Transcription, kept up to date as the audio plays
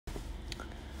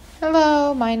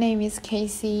Hello, my name is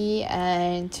Casey,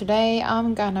 and today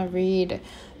I'm gonna read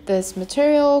this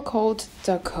material called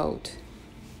The Code,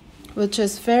 which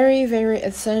is very, very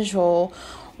essential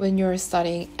when you're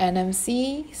studying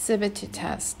NMC CBT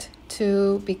test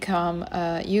to become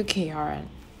a UKRN.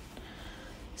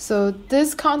 So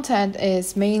this content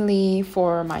is mainly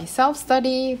for my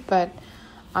self-study, but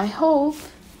I hope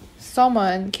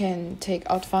someone can take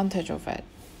advantage of it.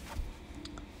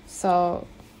 So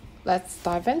let's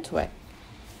dive into it.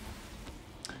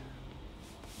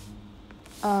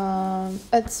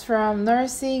 It's from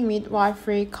Nursing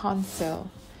Midwifery Council.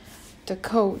 The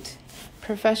Code,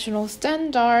 Professional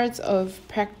Standards of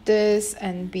Practice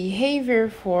and Behavior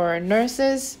for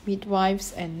Nurses,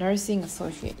 Midwives, and Nursing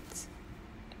Associates.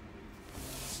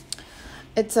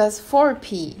 It says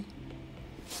 4P.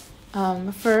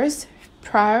 First,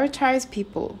 prioritize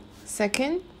people.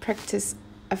 Second, practice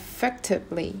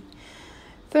effectively.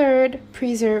 Third,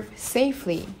 preserve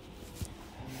safely.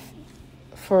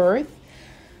 Fourth,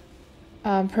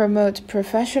 promote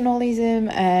professionalism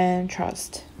and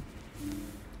trust.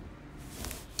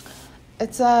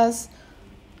 It says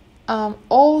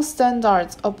all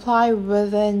standards apply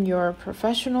within your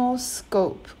professional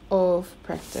scope of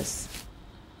practice.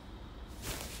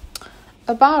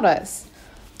 About us,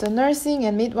 the Nursing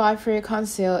and Midwifery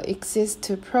Council exists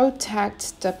to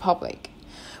protect the public.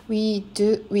 We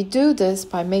do this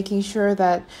by making sure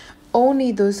that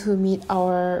only those who meet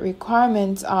our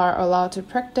requirements are allowed to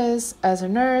practice as a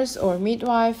nurse or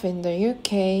midwife in the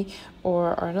UK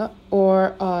or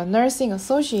nursing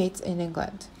associates in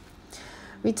England.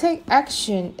 We take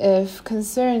action if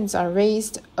concerns are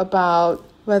raised about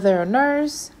whether a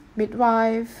nurse,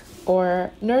 midwife,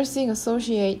 or nursing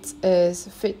associate is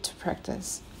fit to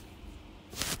practice.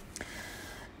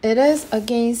 It is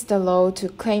against the law to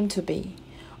claim to be,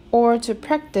 or to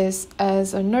practice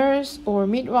as a nurse or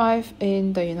midwife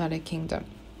in the United Kingdom,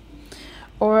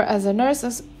 or as a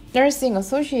nursing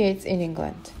associate in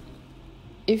England,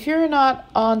 if you're not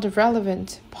on the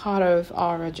relevant part of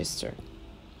our register.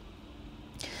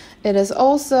 It is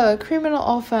also a criminal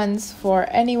offense for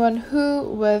anyone who,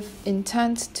 with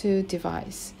intent to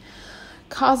devise,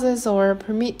 causes or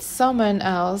permits someone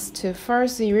else to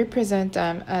falsely represent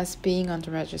them as being on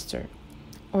the register,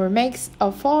 or makes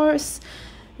a false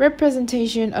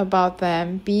representation about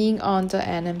them being on the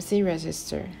NMC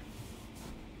register.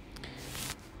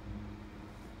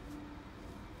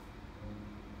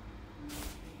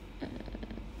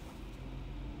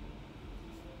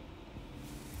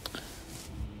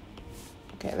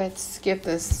 Okay, let's skip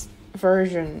this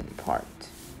version part.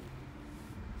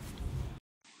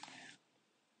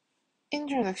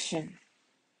 Introduction.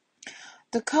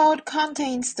 The code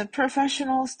contains the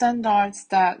professional standards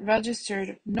that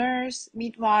registered nurse,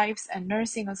 midwives, and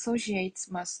nursing associates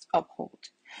must uphold.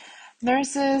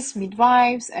 Nurses,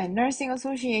 midwives, and nursing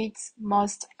associates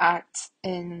must act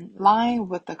in line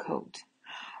with the code,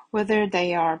 whether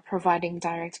they are providing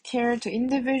direct care to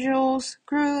individuals,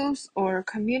 groups, or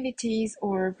communities,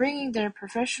 or bringing their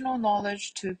professional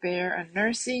knowledge to bear on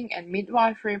nursing and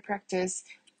midwifery practice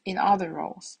in other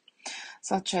roles,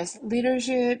 such as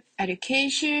leadership,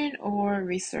 education, or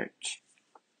research.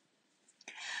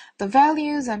 The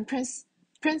values and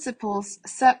principles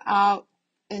set out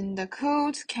in the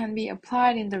code can be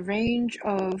applied in the range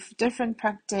of different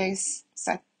practice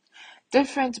settings,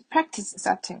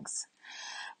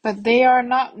 but they are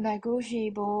not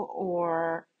negotiable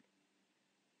or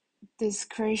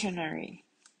discretionary.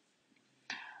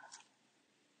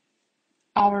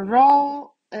 Our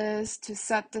role is to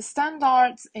set the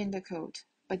standards in the code,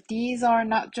 but these are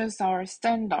not just our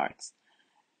standards.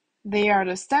 They are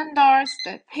the standards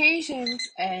that patients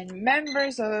and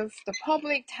members of the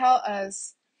public tell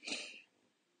us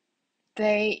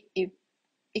they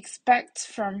expect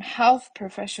from health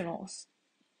professionals.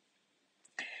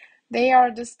 They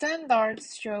are the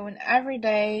standards shown every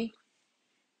day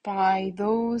by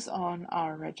those on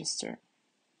our register.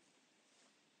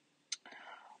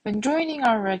 When joining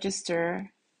our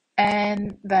register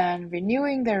and then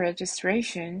renewing their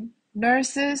registration,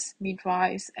 nurses,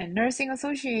 midwives, and nursing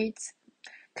associates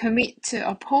commit to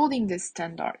upholding these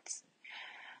standards.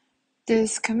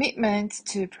 This commitment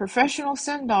to professional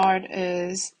standard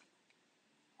is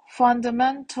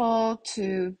fundamental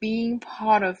to being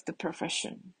part of the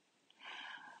profession.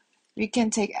 We can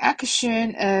take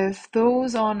action if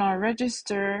those on our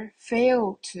register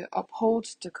fail to uphold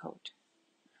the code.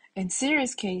 In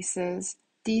serious cases,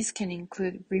 these can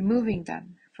include removing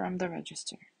them from the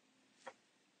register.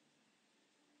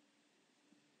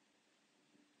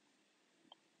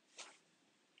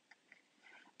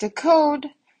 The code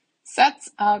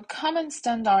sets out common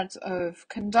standards of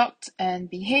conduct and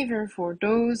behavior for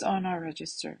those on our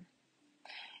register.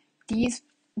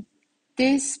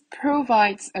 This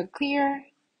provides a clear,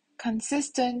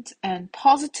 consistent, and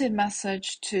positive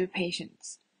message to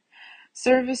patients,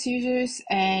 service users,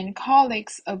 and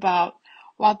colleagues about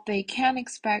what they can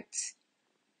expect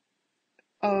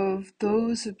of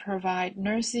those who provide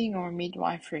nursing or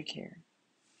midwifery care.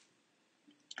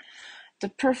 The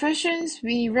professions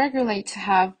we regulate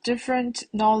have different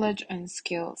knowledge and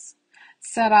skills,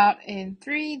 set out in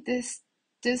three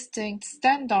distinct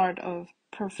standards of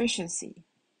proficiency.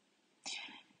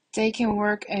 They can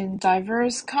work in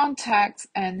diverse contexts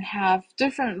and have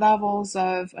different levels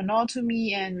of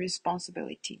autonomy and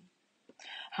responsibility.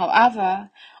 However,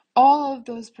 all of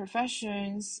those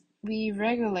professions we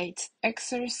regulate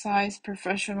exercise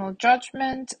professional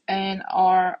judgment and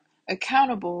are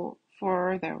accountable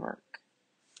for their work.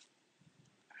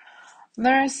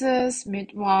 Nurses,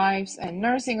 midwives, and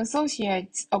nursing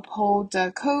associates uphold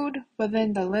the code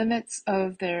within the limits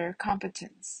of their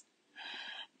competence.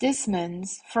 This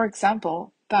means, for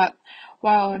example, that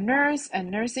while a nurse and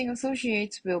nursing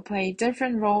associates will play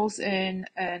different roles in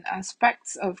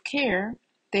aspects of care,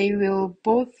 they will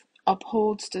both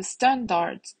uphold the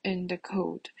standards in the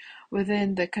code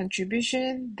within the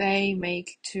contribution they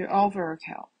make to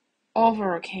overall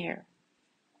care.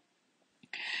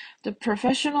 The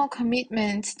professional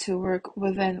commitment to work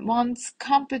within one's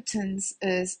competence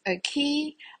is a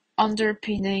key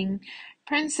underpinning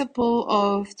principle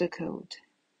of the code,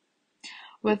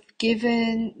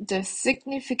 given the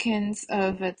significance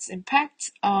of its impact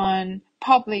on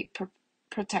public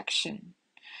protection,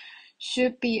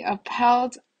 should be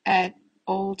upheld at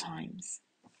all times.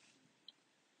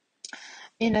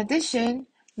 In addition,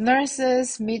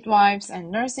 nurses, midwives, and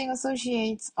nursing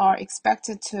associates are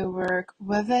expected to work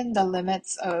within the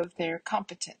limits of their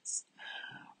competence,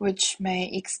 which may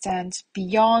extend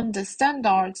beyond the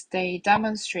standards they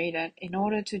demonstrated in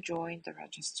order to join the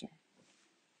register.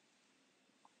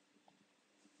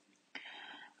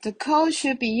 The code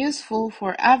should be useful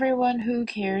for everyone who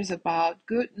cares about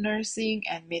good nursing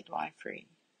and midwifery.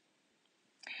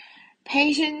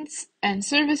 Patients and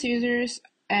service users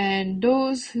and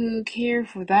those who care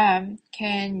for them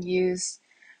can use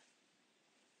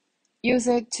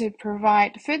it to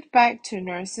provide feedback to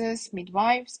nurses,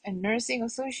 midwives, and nursing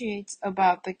associates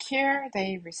about the care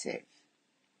they receive.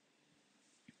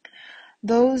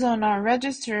 Those on our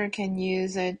register can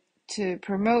use it to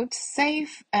promote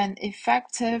safe and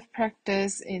effective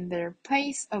practice in their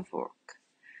place of work.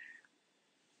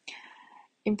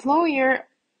 Employer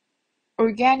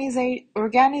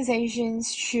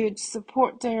organizations should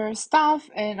support their staff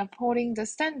in upholding the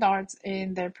standards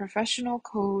in their professional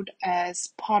code as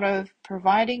part of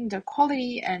providing the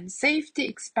quality and safety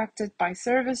expected by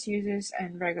service users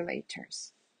and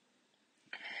regulators.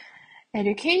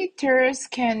 Educators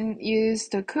can use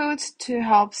the code to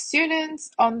help students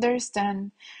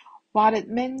understand what it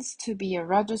means to be a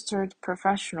registered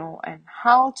professional and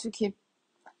how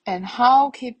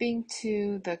keeping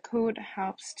to the code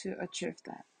helps to achieve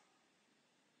that.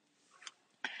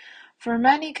 For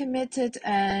many committed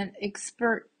and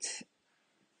expert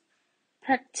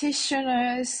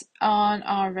practitioners on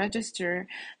our register,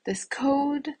 this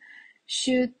code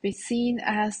should be seen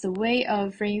as the way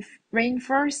of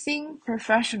reinforcing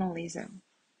professionalism.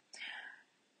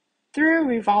 Through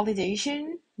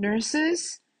revalidation,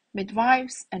 nurses,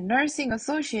 midwives, and nursing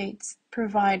associates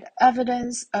provide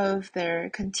evidence of their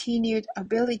continued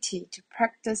ability to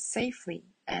practice safely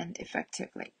and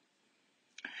effectively.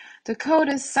 The code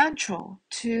is central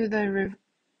to the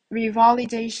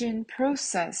revalidation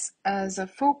process as a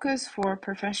focus for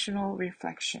professional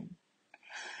reflection.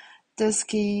 This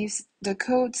gives the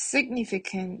code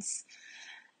significance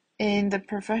in the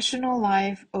professional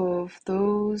life of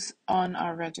those on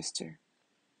our register,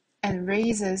 and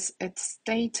raises its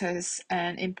status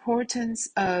and importance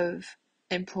of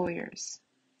employers.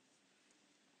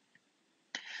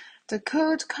 The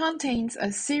code contains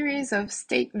a series of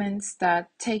statements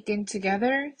that, taken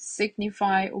together,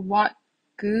 signify what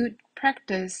good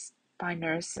practice by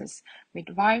nurses,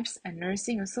 midwives, and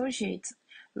nursing associates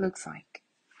looks like.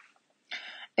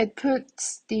 It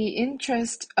puts the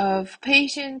interest of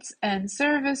patients and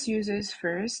service users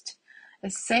first,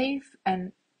 is safe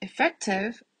and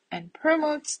effective, and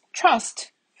promotes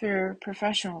trust for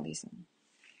professionalism.